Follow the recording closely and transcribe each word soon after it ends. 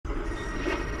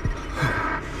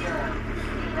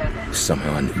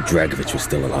Somehow I knew Dragovich was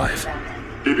still alive.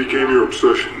 He became your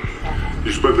obsession.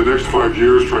 You spent the next 5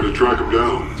 years trying to track him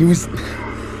down. He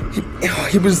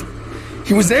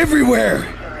was everywhere!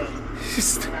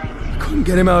 I couldn't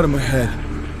get him out of my head.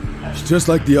 He's just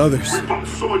like the others. We pumped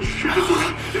so much shit into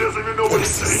him, he doesn't even know what he's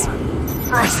saying.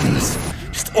 It's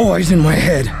just always in my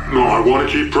head. No, I want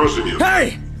to keep pressing you.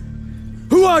 Hey!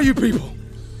 Who are you people?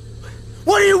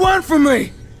 What do you want from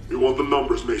me? We want the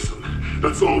numbers, Mason.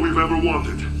 That's all we've ever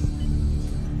wanted.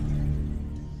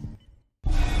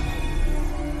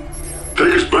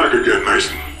 Take us back again,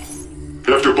 Mason.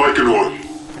 After Baikonur,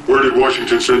 where did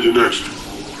Washington send you next?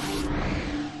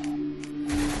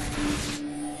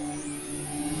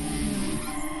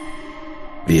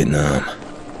 Vietnam.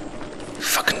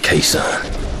 Fucking Quezon.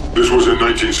 This was in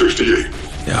 1968.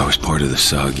 Yeah, I was part of the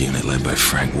S.O.G unit led by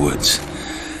Frank Woods.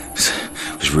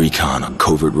 It was recon on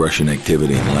covert Russian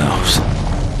activity in Laos.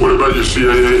 What about your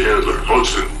CIA handler,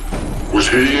 Hudson? Was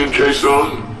he in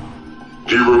Quezon?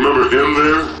 Do you remember him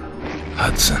there?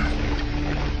 Hudson.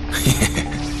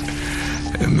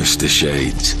 Mr.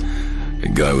 Shades. The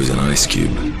guy was an ice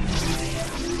cube.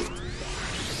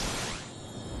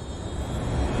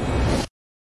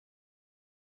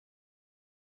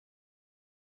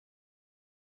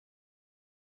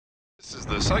 This is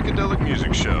the Psychedelic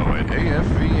Music Show at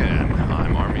AFVN.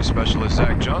 I'm Army Specialist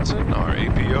Zach Johnson. Our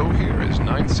APO here is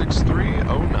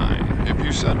 96309. If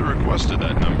you send a request to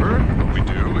that number, what we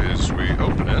do is we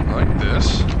open it like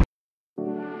this.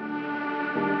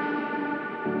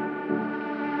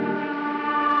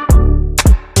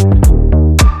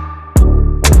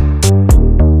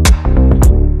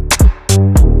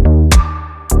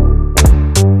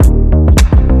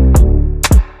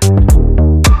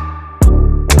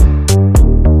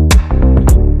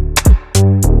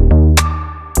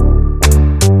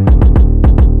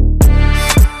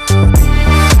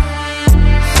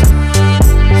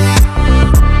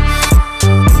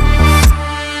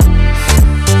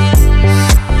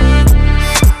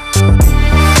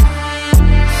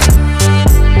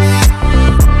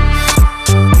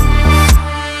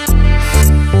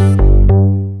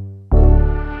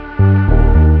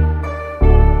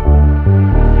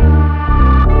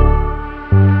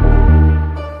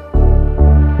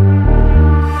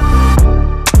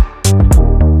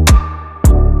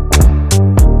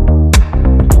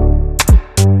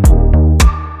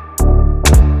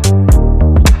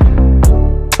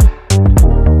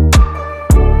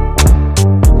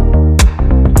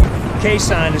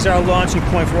 Quezon is our launching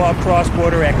point for all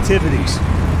cross-border activities,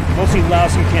 mostly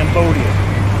Laos and Cambodia.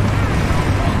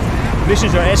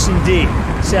 Missions are S&D,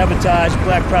 sabotage,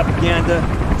 black propaganda,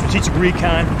 strategic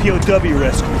recon, POW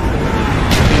rescue.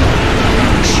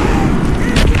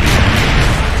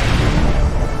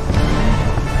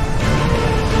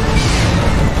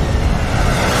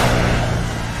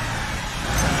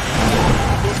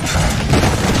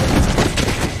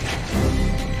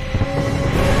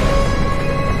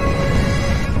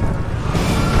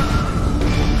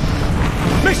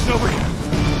 Over here.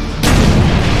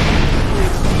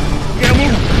 Yeah,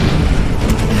 move.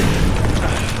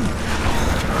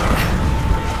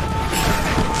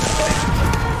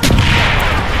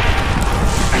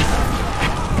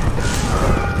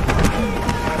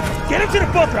 Get into the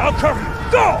bunker. I'll cover you.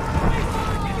 Go!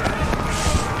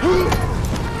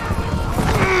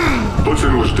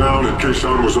 Hudson was down and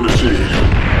Quezon was under siege.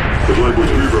 But like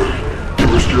with Weaver, you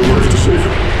risked your life to save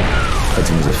him.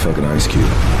 Hudson was a fucking ice cube.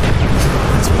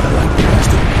 That's why I like the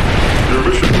bastard. Your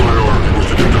mission priority was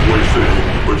to get to Blaze City,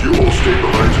 but you all stayed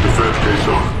behind to defend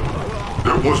Quezon.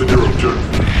 That wasn't your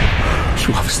objective.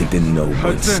 You obviously didn't know,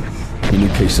 Hudson. You knew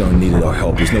Quezon needed our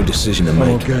help. There's no decision to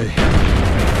make. Okay.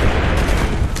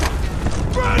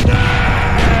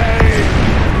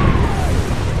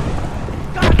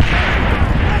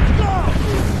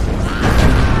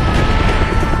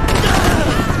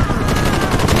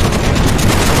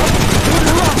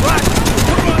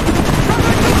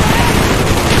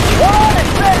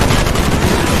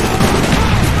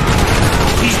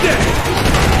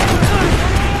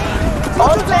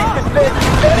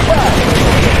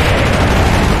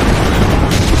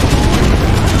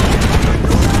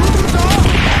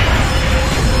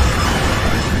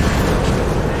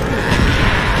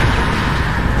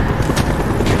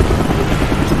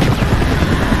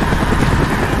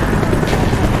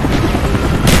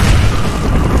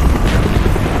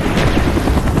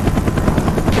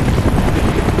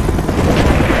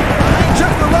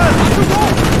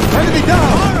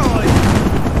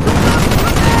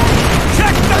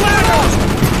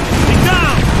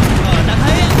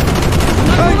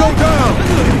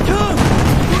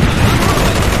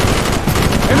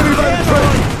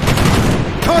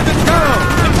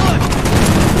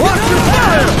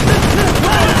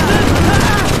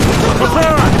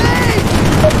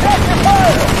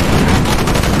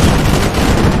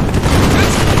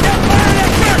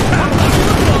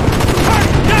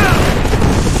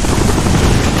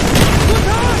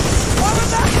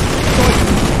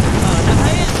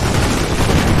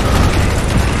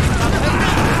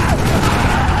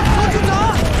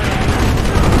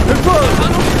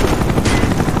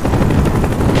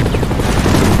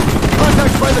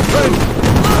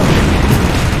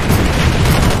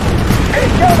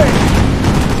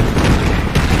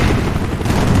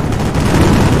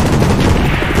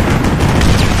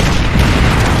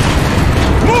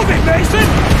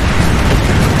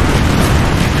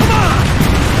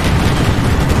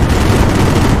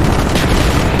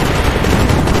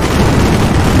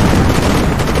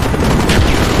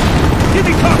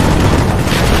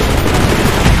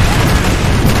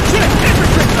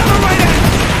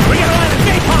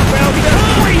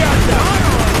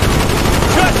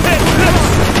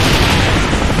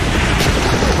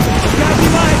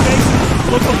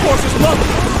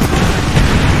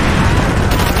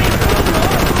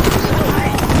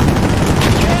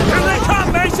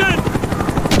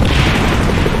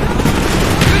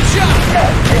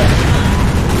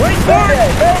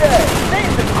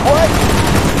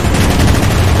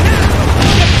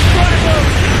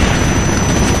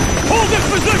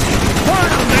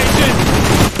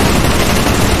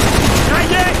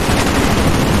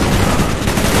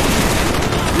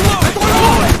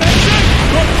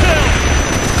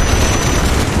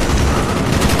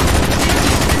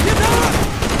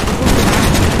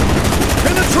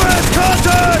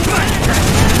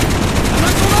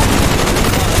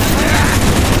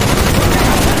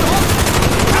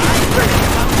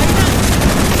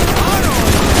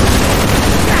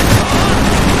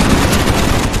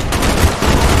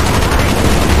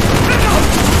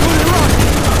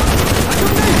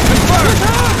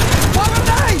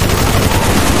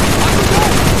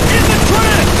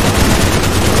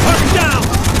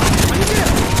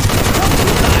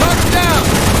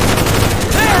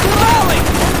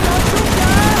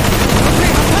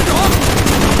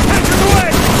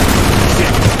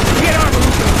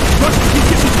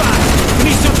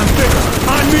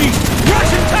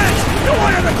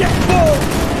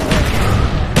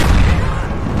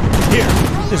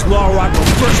 this law rock will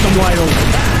burst them wide open.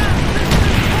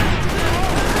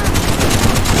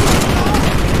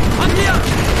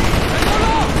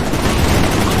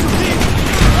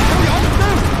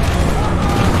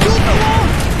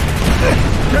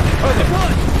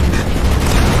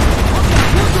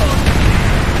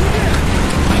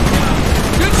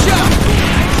 Good shot!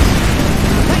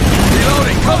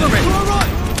 Reloading, cover me!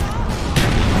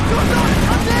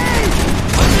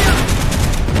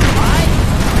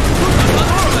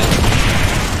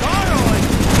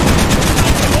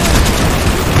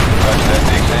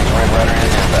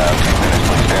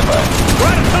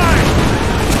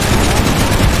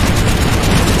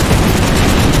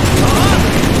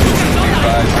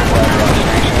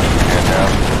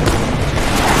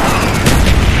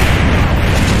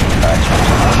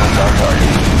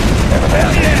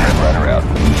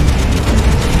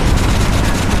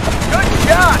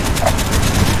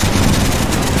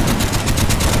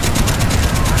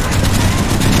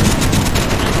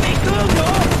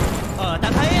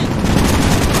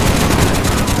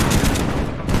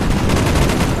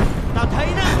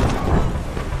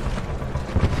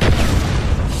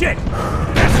 Shit!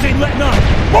 That ain't letting up!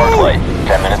 Barclay,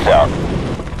 10 minutes out.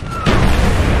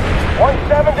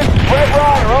 1-7, this is Red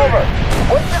Rider, over.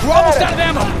 What's the We're almost out of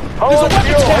ammo! There's a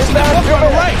weapons cache in that bunker on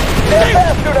the right! Stand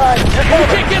fast, Studine. You're We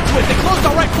covered. can't get to it! They closed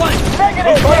our right flank!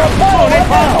 Negative, but I'm Come on, right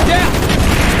now. Yeah!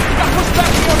 We got pushed back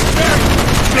towards the ferry!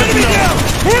 Enemy down!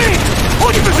 Hurry!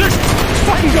 Hold your position!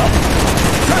 Fucking go!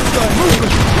 Tesla, movement.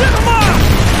 Let them on!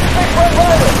 Big Red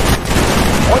Rider.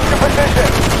 What's your position?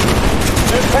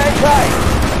 Just hang tight.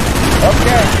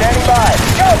 Okay, standing by.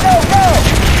 Go, go, go!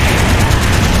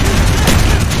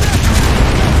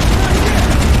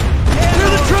 Clear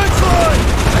the trench line!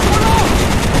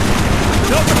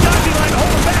 No Patachi line to hold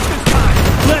them back this time!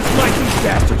 Let's light these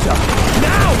bastards up!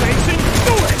 Now, Mason!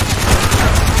 Do it!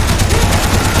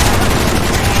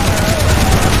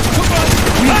 Come on!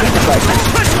 We need the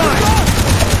trench line!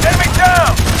 Enemy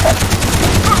down!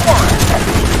 Good one!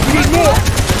 We need more!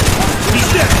 He's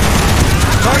dead!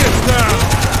 Target's down!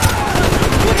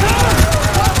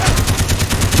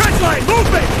 Trench line!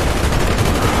 Move it!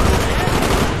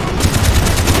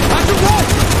 On your roll!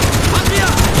 On the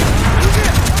up!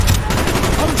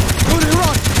 Go to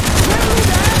run!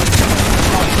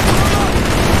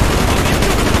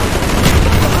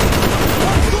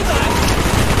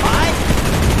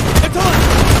 It's on!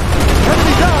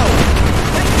 Enemy down!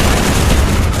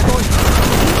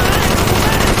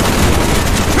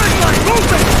 Trench line!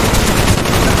 Move it!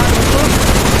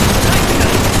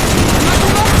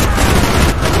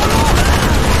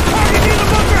 Target near the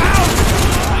bunker house!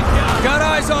 Got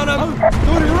eyes on him!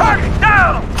 Target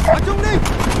down! I don't need!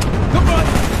 Come on!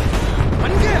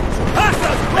 Angel!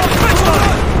 Hostiles! Trench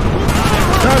line!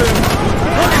 Got him!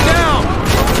 Target down!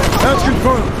 That's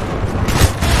confirmed.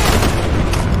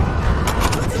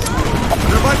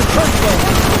 They're by the trench line.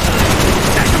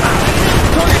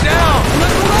 Target down!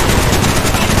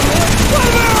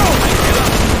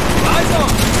 Eyes on!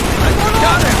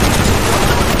 Got him!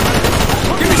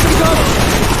 Give me some cover!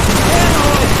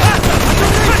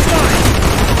 Trench line!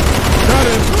 Got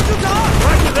him.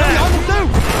 Roger that!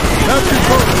 That's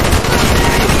confirmed.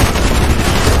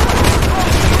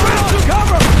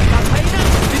 Cover!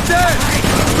 He's dead!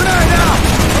 Grenade out!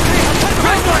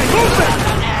 Trench line! Move it!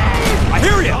 I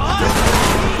hear you!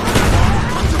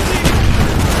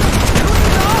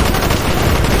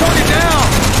 Target down!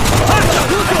 Trench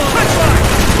line!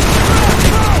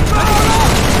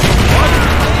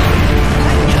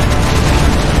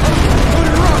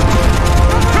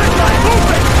 Trench line! Move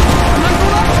it!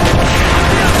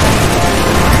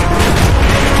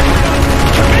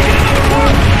 Making another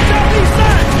mark! Southeast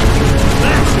side!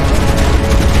 That's it!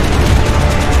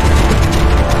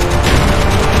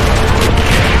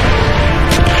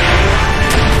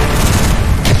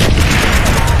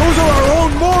 Those are our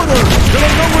own mortars. Do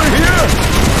they know we're here?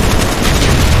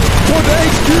 Toward the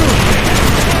HQ.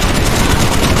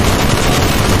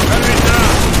 Enemy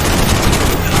down!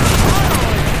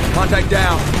 Contact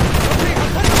down!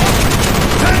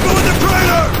 Tango in the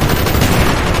crater.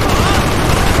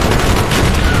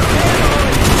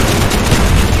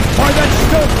 Find that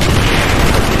stuff.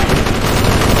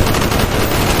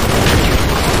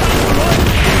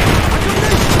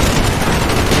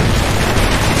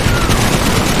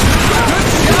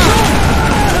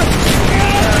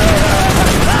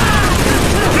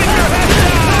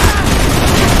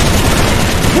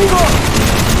 Move on!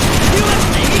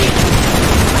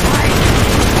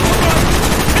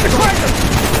 In the crater!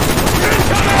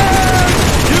 Incoming!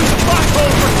 Use the black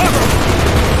hole for cover!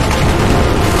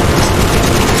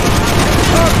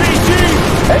 RPG!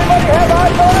 Anybody have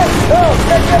eyes on it? No,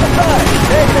 check it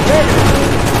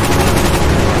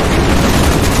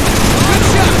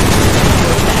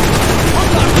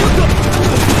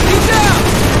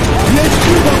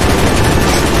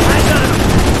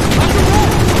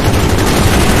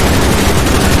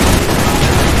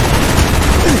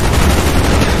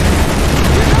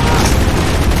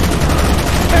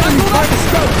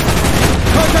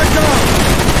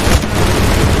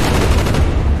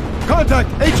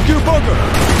HQ bunker!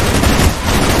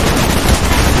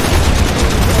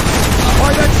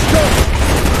 Why that scope?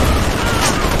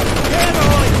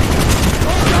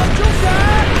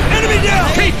 Enemy down!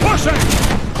 Keep pushing!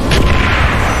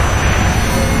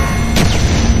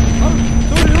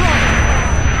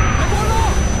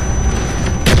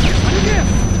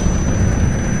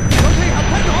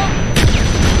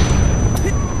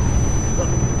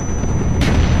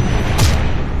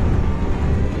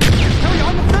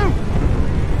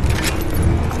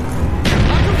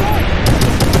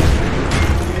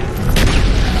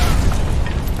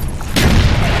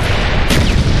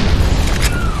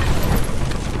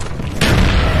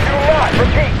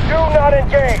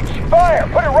 Engage! Fire!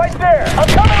 Put it right there! I'm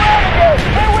coming around again!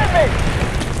 Stay with me!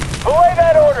 Belay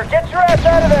that order! Get your ass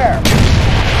out of there!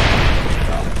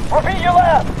 Repeat your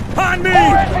left! On me!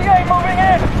 More SCA moving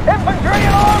in! Infantry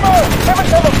and armor! Never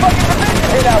tell the fucking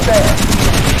division hit out there!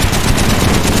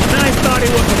 I thought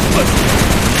he was a pussy.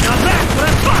 Now that's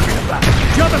what I'm talking about!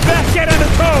 Jumping back, get on the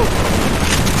toe!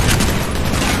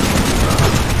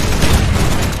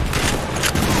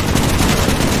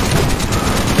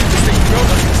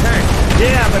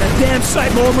 Yeah, but a damn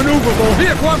sight more maneuverable.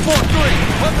 Vehicle 143,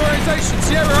 authorization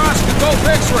Sierra Oscar, Golf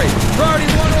X-ray. Priority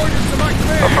 1 orders to my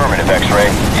command. Affirmative X-ray.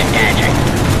 Engaging.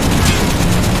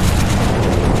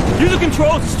 Use the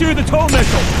controls to steer the tow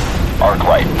missile. Arc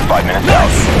light. 5 minutes Nice!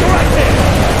 out. Right there!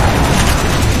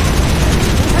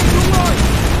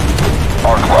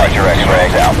 Arc light. Your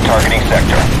X-rays out. Targeting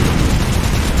sector.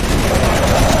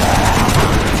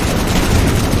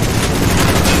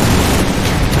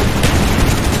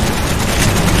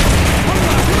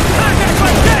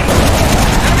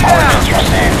 Coordinates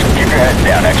received. Keep your head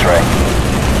down, X-ray.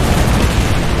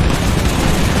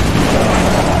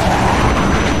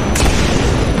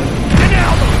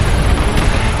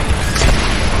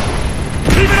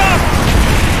 Leave it up!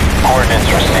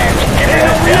 Coordinates received. Keep your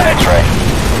head down, X-ray.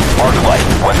 Arc light.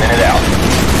 1 minute out.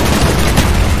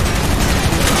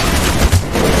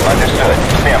 Understood.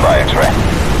 Stand by, X-ray.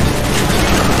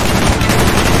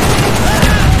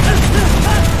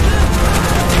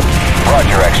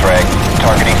 Roger, X-ray.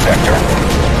 Targeting sector.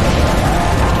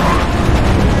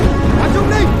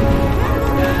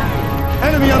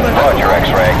 Enemy on the hill! Roger,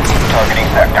 X-ray. Targeting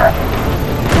sector.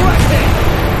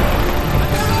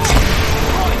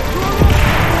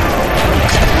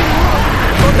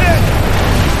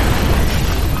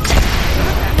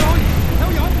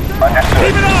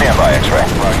 Understood. Stand by, X-ray.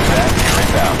 Roger that. You're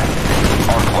inbound.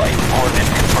 Arc light.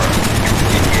 Coordinates confirmed.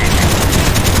 Engaging.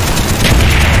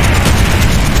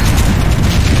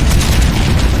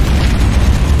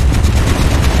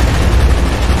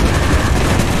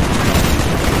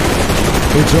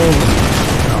 It's over.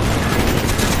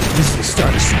 This is the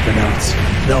start of something else.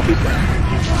 They'll be back.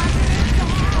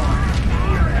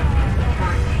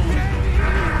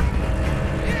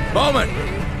 Bowman!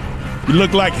 You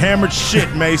look like hammered shit,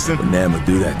 Mason. Would never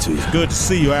do that to you. Good to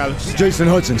see you, Alex. Jason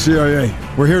Hudson, CIA.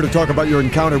 We're here to talk about your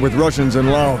encounter with Russians in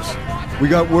Laos. We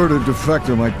got word a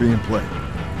defector might be in play.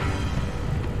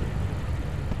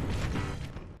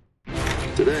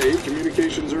 Today,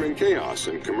 communications are in chaos,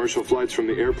 and commercial flights from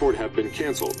the airport have been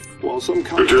canceled. While some The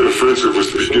Tet Offensive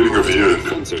was the beginning of the end,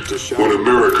 when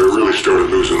America really started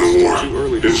losing the war.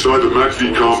 Inside the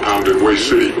MACV compound in Way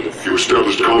City, you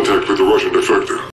established contact with the Russian defector.